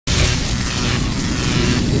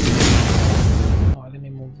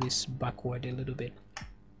this backward a little bit.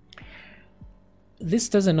 This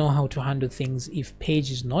doesn't know how to handle things if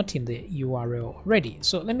page is not in the URL already.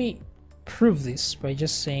 So let me prove this by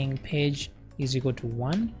just saying page is equal to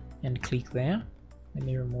 1 and click there. Let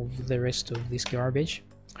me remove the rest of this garbage.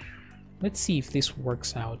 Let's see if this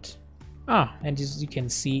works out. And as you can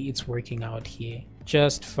see, it's working out here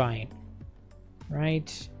just fine,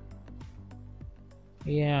 right?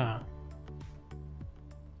 Yeah.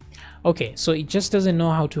 Okay, so it just doesn't know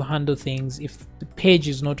how to handle things if the page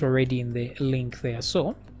is not already in the link there.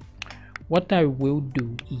 So what I will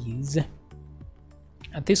do is,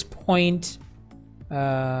 at this point,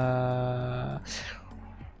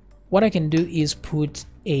 what I can do is put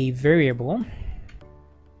a variable,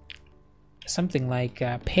 something like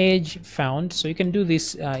page found. So you can do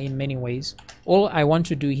this in many ways. All I want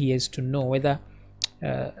to do here is to know whether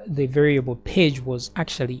the variable page was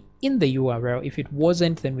actually in the URL. If it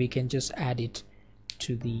wasn't, then we can just add it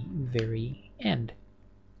to the very end.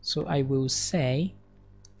 So I will say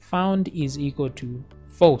found is equal to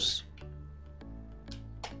false,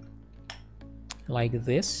 like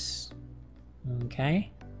this.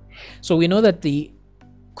 Okay, so we know that the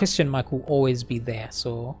question mark will always be there,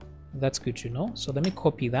 so that's good to know. So let me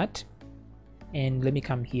copy that and let me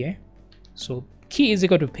come here. So key is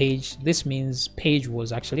equal to page. This means page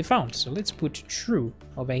was actually found. So let's put true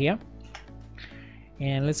over here.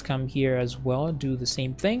 And let's come here as well, do the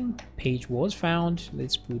same thing. Page was found.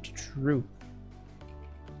 Let's put true.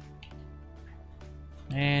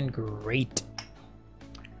 And great.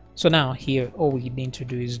 So now here, all we need to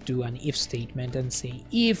do is do an if statement and say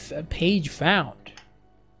if a page found.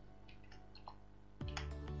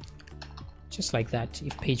 Just like that,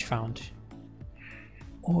 if page found.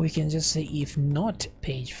 Or we can just say if not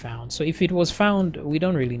page found. So if it was found, we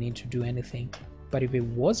don't really need to do anything. But if it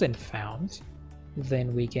wasn't found,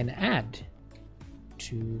 then we can add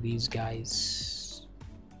to these guys.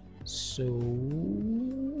 So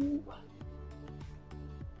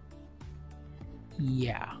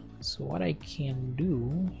yeah, so what I can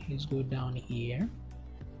do is go down here,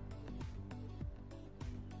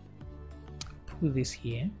 put this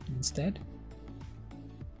here instead.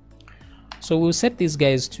 So we'll set these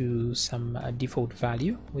guys to some default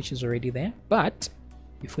value, which is already there. But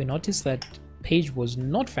if we notice that page was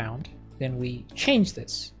not found, then we change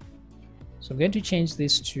this. So I'm going to change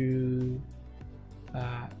this to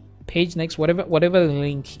page next, whatever the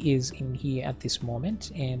link is in here at this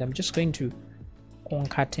moment. And I'm just going to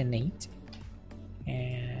concatenate,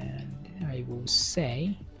 and I will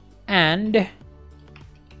say and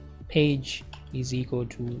page is equal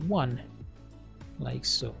to 1, like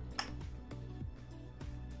so.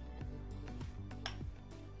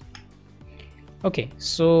 Okay,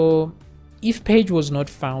 so if page was not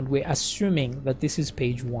found, we're assuming that this is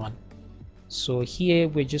page 1. So here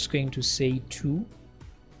we're just going to say 2,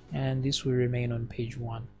 and this will remain on page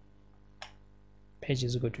 1. Page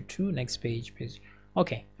is equal to 2, next page.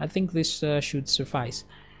 Okay, I think this should suffice.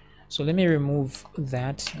 So let me remove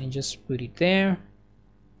that and just put it there.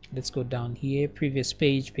 Let's go down here, previous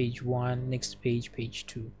page, page 1, next page, page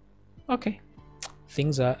 2. Okay,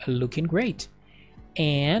 things are looking great.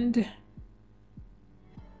 And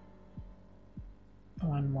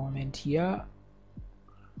one moment here.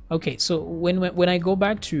 Okay, so when I go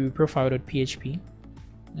back to profile.php,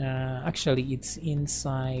 actually it's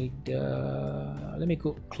inside let me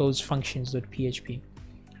go close functions.php.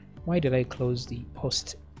 Why did I close the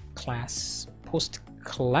post class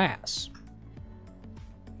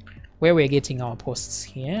where we're getting our posts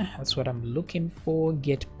here? That's what I'm looking for,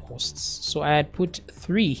 get posts. So I had put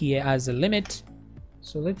 3 here as a limit,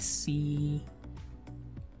 so let's see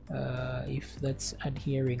if that's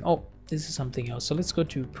adhering. Oh, this is something else. So let's go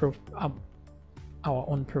to our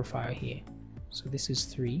own profile here. So this is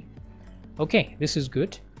 3. Okay, this is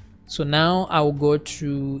good. So now I'll go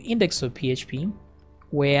to index.php,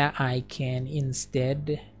 where I can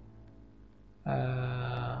instead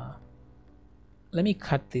let me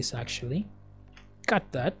cut this, actually cut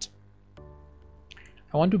that.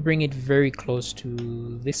 I want to bring it very close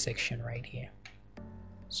to this section right here,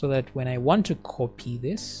 so that when I want to copy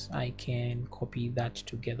this, I can copy that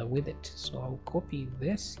together with it. So I'll copy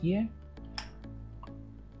this here,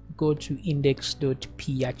 go to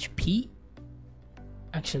index.php,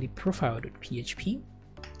 actually profile.php.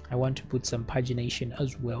 I want to put some pagination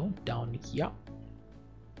as well down here.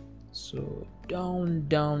 So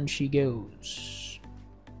down she goes.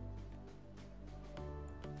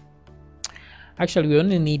 Actually, we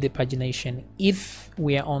only need the pagination if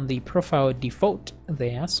we are on the profile default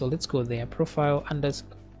there. So let's go there, profile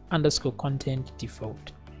underscore content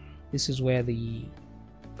default. This is where the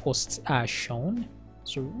posts are shown.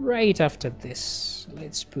 So right after this,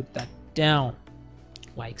 let's put that down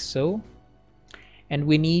like so. And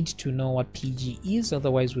we need to know what PG is,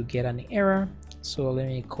 otherwise we'll get an error. So let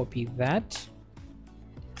me copy that,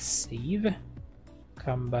 save,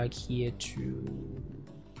 come back here to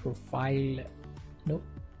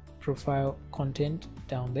profile content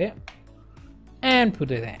down there and put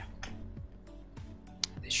it there.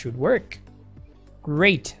 This should work.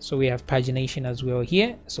 Great. So we have pagination as well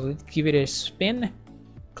here. So let's give it a spin,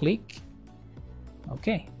 click.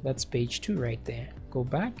 Okay, that's page 2 right there. Go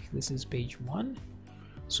back, this is page 1.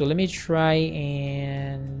 So let me try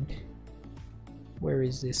and where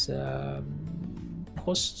is this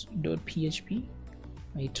post.php?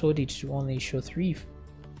 I told it to only show 3.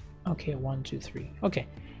 Okay, 1 2 3. Okay,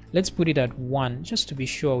 let's put it at 1 just to be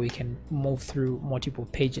sure we can move through multiple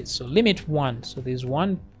pages. So limit 1. So there's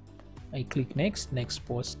 1. I click next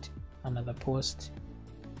post, another post,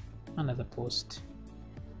 another post,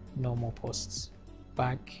 no more posts,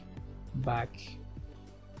 back.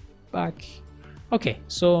 Okay,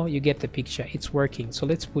 so you get the picture, it's working. So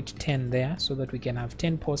let's put 10 there so that we can have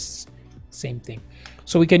 10 posts. Same thing.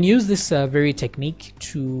 So we can use this very technique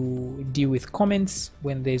to deal with comments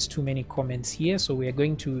when there's too many comments here. So we are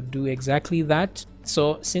going to do exactly that.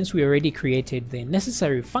 So since we already created the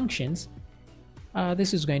necessary functions,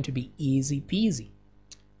 this is going to be easy peasy.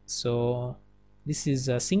 So this is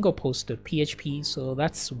a single post.php, so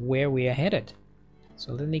that's where we are headed.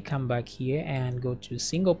 So let me come back here and go to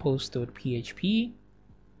single post.php.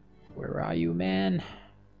 Where are you, man?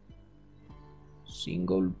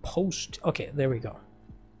 Single post. Okay, there we go.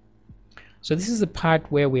 So this is the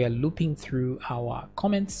part where we are looping through our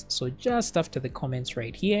comments. So just after the comments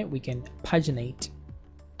right here, we can paginate.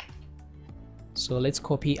 So let's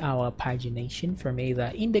copy our pagination from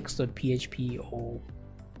either index.php or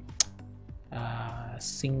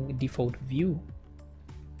default view.php.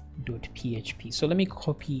 So let me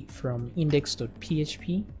copy from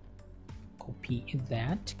index.php, copy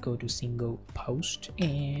that, go to single post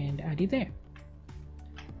and add it there.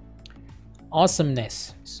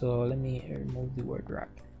 Awesomeness. So let me remove the word wrap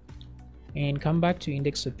and come back to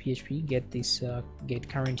index.php, get this get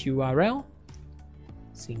current URL,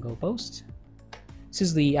 single post. This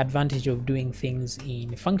is the advantage of doing things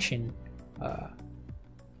in function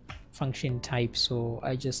type. So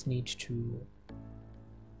I just need to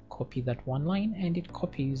copy that one line and it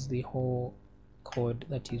copies the whole code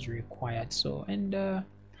that is required. So and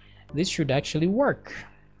this should actually work.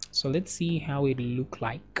 So let's see how it look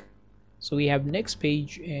like. So we have next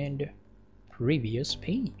page and previous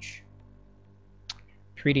page.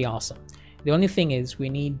 Pretty awesome. The only thing is we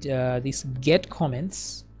need this get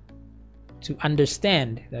comments to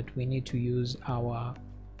understand that we need to use our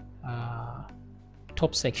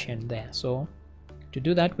top section there. So to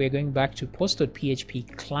do that, we're going back to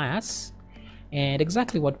post.php class and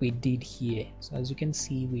exactly what we did here. So as you can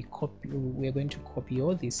see, we're going to copy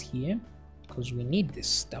all this here because we need this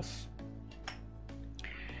stuff.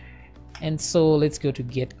 And so let's go to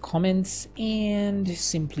get comments and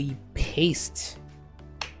simply paste.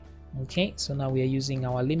 Okay, so now we are using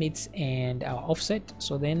our limits and our offset.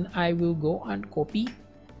 So then I will go and copy.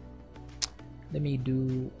 Let me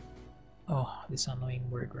do this annoying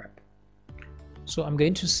word wrap. So I'm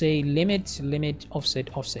going to say limit offset.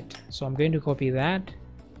 So I'm going to copy that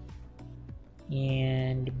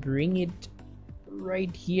and bring it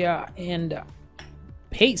right here and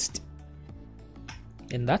paste,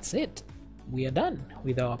 and that's it. We are done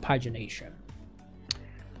with our pagination.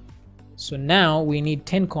 So now we need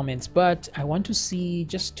 10 comments, but I want to see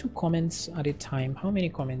just 2 comments at a time. How many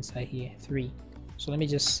comments are here? 3. So let me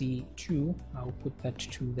just see 2. I'll put that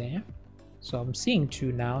 2 there. So I'm seeing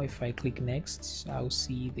 2 now. If I click next, I'll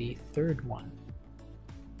see the 3rd one.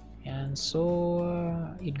 And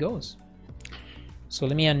so it goes. So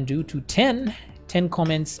let me undo to 10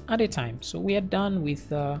 comments at a time. So we are done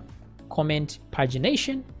with comment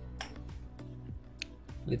pagination.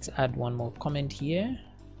 Let's add one more comment here.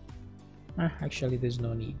 Actually, there's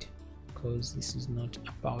no need because this is not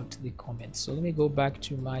about the comments. So let me go back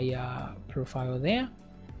to my profile there.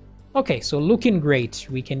 Okay, so looking great.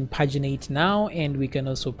 We can paginate now, and we can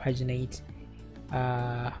also paginate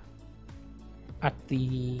at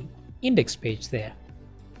the index page there.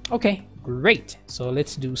 Okay, great. So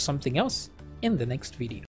let's do something else in the next video.